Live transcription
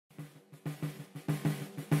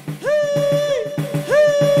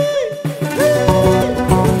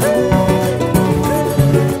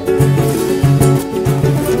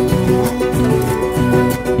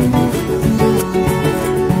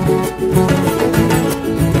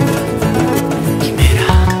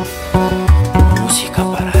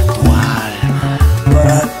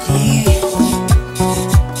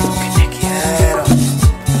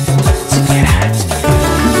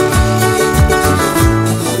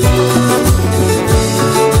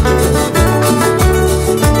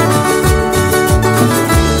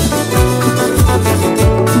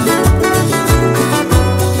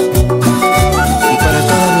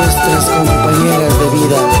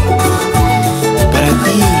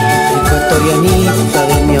livianita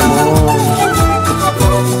de mi amor.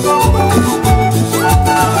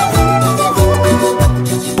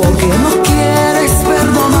 ¿Por qué no quieres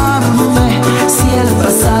perdonarme si el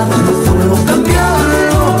pasado no puedo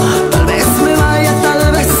cambiarlo? Tal vez me vaya, tal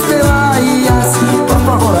vez te vayas. Por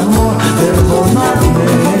favor, amor, perdóname.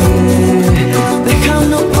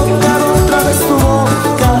 Déjame tocar otra vez tu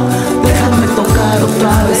boca, déjame tocar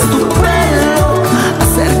otra vez tu pelo,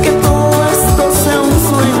 hacer que todo esto sea un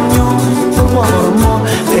sueño. Por favor, amor,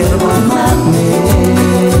 perdóname.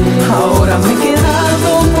 Ahora me he quedado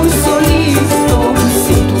muy solito,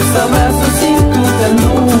 sin tus abrazos, sin tu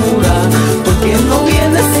ternura. ¿Por qué no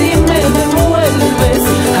vienes y me devuelves?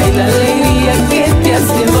 Ay, la alegría que te has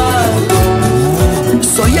llevado.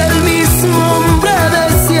 Soy el mismo hombre de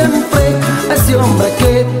siempre, ese hombre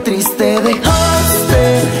que triste dejaste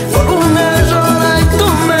por un error. Ay, tú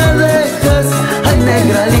me dejas, ay,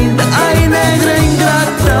 negra linda, ay, negra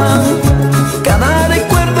ingrata. Cada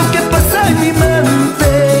recuerdo que pasa en mi mente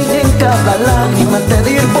y en cada lágrima te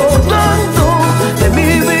di el borrando de mi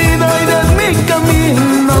vida y de mi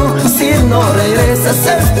camino. Si no regresas,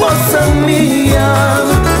 esposa mía.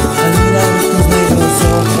 Al mirar tus negros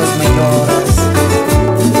ojos me lloras,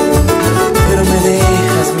 pero me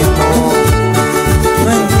dejas, mi amor. No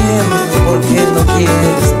entiendo por qué no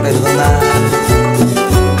quieres perdonar.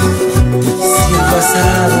 Si el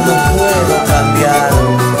pasado no puedo cambiar.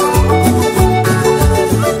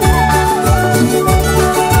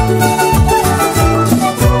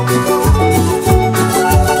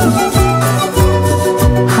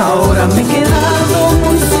 Ahora me he quedado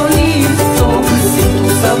muy solito, sin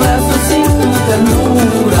tus abrazos, sin tu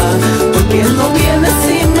ternura. ¿Por qué no vienes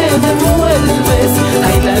y me devuelves?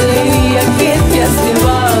 Ay, la alegría que te has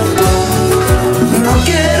llevado. No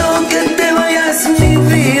quiero que te vayas, mi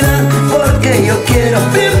vida, porque yo quiero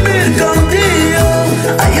vivir contigo.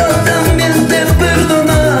 Ay, yo también te he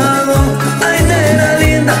perdonado. Ay, negra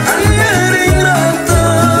linda, ay, negra ingrata.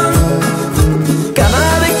 Cada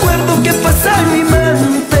recuerdo que pasa en mi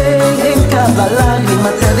mente, en cada lágrima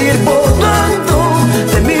te di borrando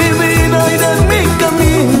de mi vida y de mi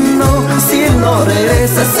camino. Si no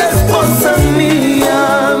regresas,